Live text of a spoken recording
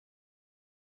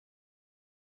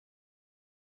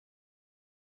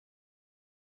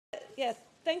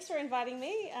Thanks for inviting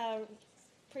me.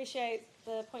 Appreciate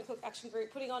the Point Cook Action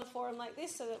Group putting on a forum like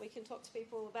this so that we can talk to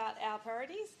people about our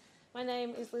priorities. My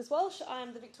name is Liz Walsh.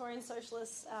 I'm the Victorian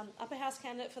Socialists upper house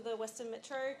candidate for the Western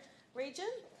Metro region.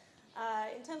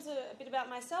 In terms of a bit about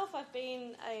myself, I've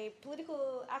been a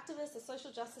political activist, a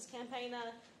social justice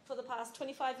campaigner for the past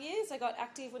 25 years. I got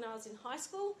active when I was in high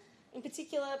school, in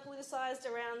particular politicised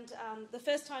around the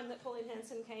first time that Pauline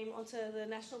Hanson came onto the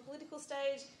national political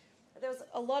stage. There was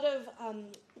a lot of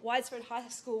widespread high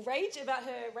school rage about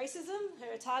her racism,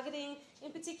 her targeting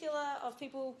in particular of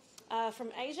people from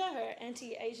Asia, her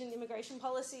anti-Asian immigration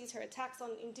policies, her attacks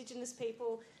on Indigenous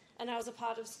people, and I was a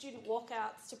part of student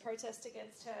walkouts to protest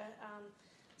against her.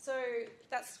 So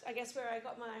that's, I guess, where I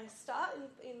got my start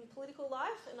in political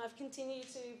life, and I've continued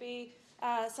to be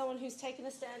someone who's taken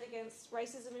a stand against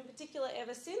racism in particular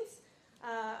ever since.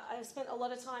 I've spent a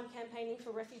lot of time campaigning for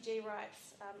refugee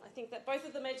rights. I think that both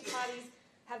of the major parties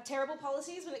have terrible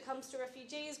policies when it comes to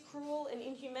refugees, cruel and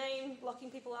inhumane,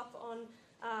 locking people up on,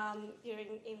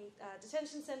 in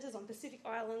detention centres on Pacific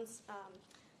Islands,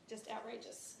 just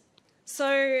outrageous. So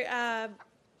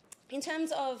in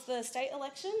terms of the state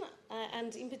election,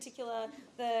 and in particular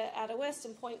the Outer West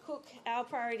and Point Cook, our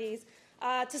priorities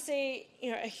are to see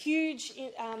a huge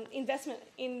investment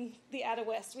in the Outer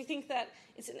West. We think that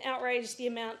it's an outrage, the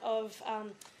amount of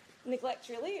neglect,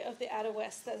 really, of the Outer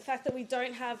West. The fact that we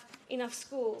don't have enough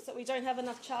schools, that we don't have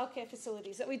enough childcare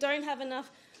facilities, that we don't have enough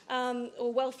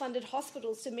or well-funded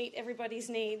hospitals to meet everybody's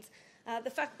needs. The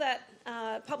fact that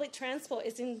public transport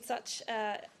is in such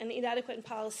an inadequate and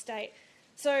parlous state.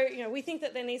 So, we think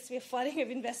that there needs to be a flooding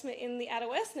of investment in the Outer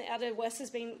West, and the Outer West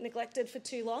has been neglected for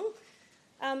too long.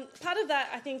 Part of that,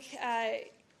 I think,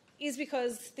 is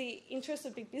because the interests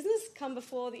of big business come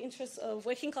before the interests of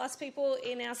working class people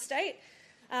in our state.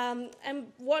 And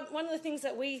one of the things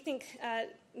that we think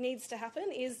needs to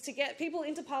happen is to get people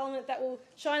into Parliament that will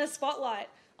shine a spotlight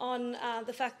on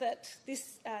the fact that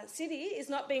this city is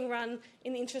not being run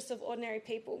in the interests of ordinary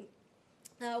people.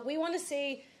 We want to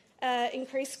see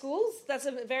increased schools. That's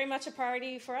very much a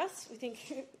priority for us. We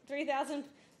think 3,000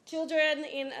 children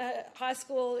in a high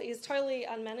school is totally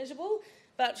unmanageable,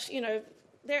 but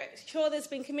there's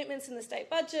been commitments in the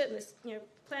state budget and there's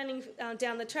planning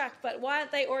down the track. But why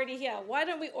aren't they already here? Why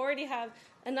don't we already have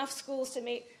enough schools to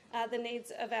meet the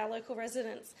needs of our local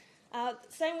residents?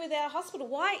 Same with our hospital.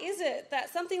 Why is it that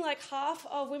something like half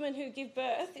of women who give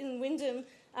birth in Wyndham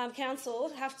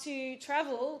Council have to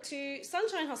travel to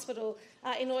Sunshine Hospital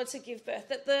in order to give birth?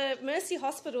 That the Mercy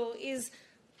Hospital is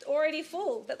already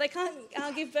full, that they can't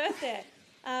give birth there.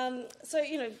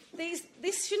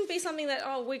 This shouldn't be something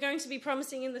that, we're going to be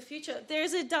promising in the future. There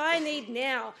is a dire need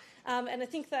now. And I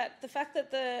think that the fact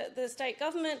that the state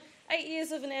government, 8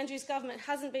 years of an Andrews government,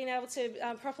 hasn't been able to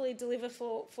properly deliver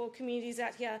for communities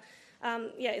out here,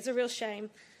 it's a real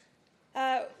shame.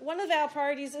 One of our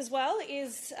priorities as well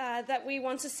is that we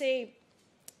want to see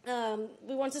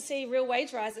real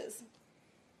wage rises.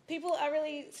 People are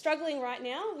really struggling right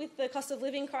now with the cost of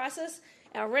living crisis.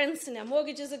 Our rents and our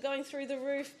mortgages are going through the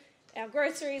roof, our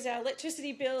groceries, our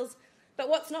electricity bills. But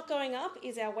what's not going up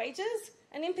is our wages.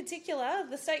 And in particular,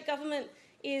 the state government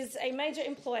is a major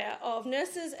employer of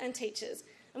nurses and teachers.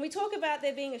 And we talk about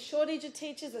there being a shortage of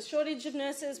teachers, a shortage of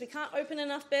nurses. We can't open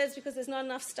enough beds because there's not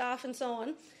enough staff and so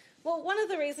on. Well, one of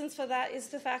the reasons for that is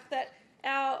the fact that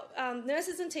our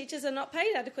nurses and teachers are not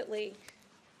paid adequately.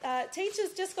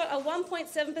 Teachers just got a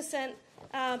 1.7%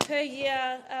 per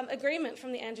year agreement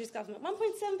from the Andrews government.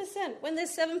 1.7% when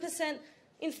there's 7%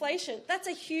 inflation. That's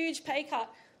a huge pay cut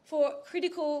for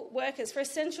critical workers, for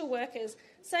essential workers.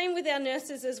 Same with our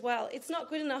nurses as well. It's not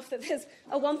good enough that there's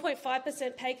a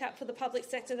 1.5% pay cut for the public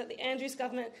sector that the Andrews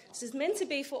government, which is meant to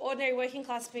be for ordinary working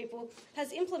class people,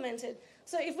 has implemented.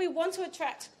 So if we want to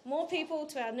attract more people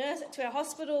to our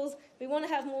hospitals, we want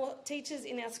to have more teachers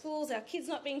in our schools, our kids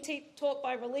not being taught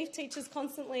by relief teachers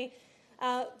constantly,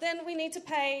 then we need to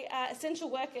pay essential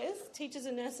workers, teachers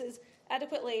and nurses,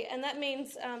 adequately. And that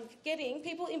means getting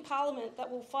people in Parliament that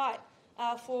will fight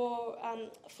for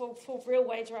real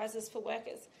wage rises for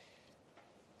workers.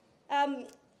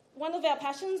 One of our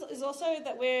passions is also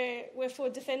that we're for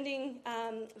defending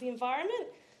the environment.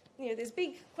 There's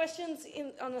big questions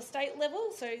on a state level.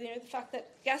 So, the fact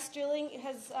that gas drilling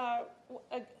has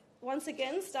once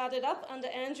again started up under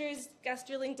Andrews, gas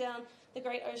drilling down the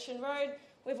Great Ocean Road.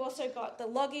 We've also got the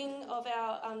logging of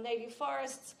our native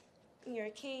forests,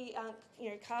 key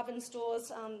carbon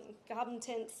stores, carbon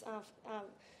tents,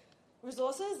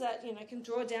 resources that can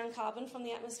draw down carbon from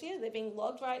the atmosphere. They're being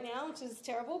logged right now, which is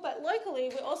terrible. But locally,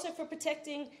 we're also for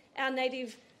protecting our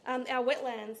native our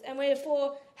wetlands, and we're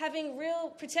for having real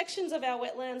protections of our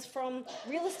wetlands from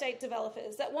real estate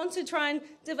developers that want to try and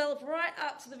develop right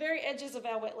up to the very edges of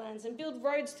our wetlands and build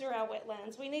roads through our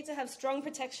wetlands. We need to have strong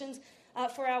protections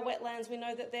for our wetlands. We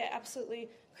know that they're absolutely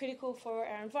critical for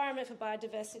our environment, for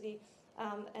biodiversity,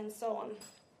 and so on.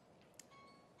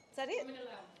 Is that it?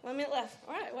 1 minute left.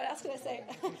 All right, what else can I say?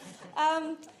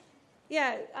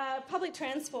 Public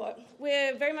transport.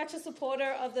 We're very much a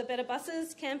supporter of the Better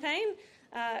Buses campaign.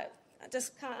 I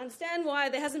just can't understand why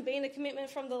there hasn't been a commitment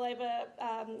from the Labor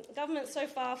government so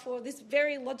far for this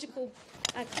very logical,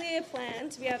 clear plan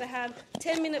to be able to have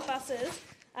 10-minute buses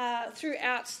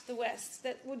throughout the West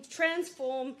that would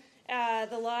transform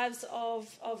the lives of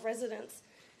residents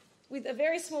with a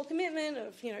very small commitment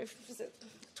of, was it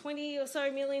 $20 or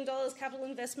so million capital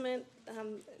investment,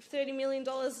 $30 million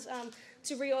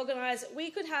to reorganise.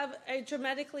 We could have a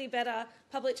dramatically better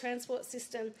public transport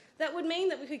system that would mean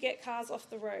that we could get cars off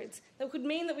the roads. That would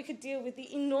mean that we could deal with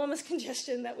the enormous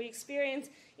congestion that we experience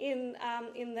in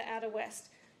the outer West.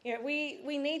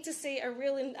 We need to see a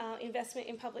real investment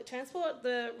in public transport.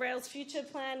 The Rail's future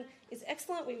plan is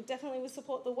excellent. We definitely would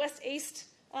support the West-East,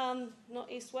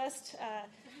 not East-West,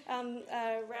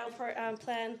 rail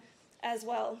plan as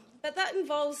well. But that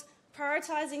involves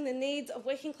prioritising the needs of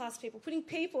working class people, putting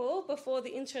people before the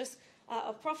interests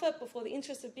of profit, before the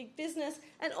interests of big business,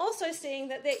 and also seeing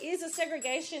that there is a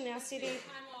segregation in our city,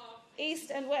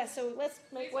 east and west. So let's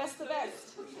make West the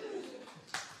best.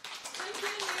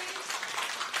 Thank you.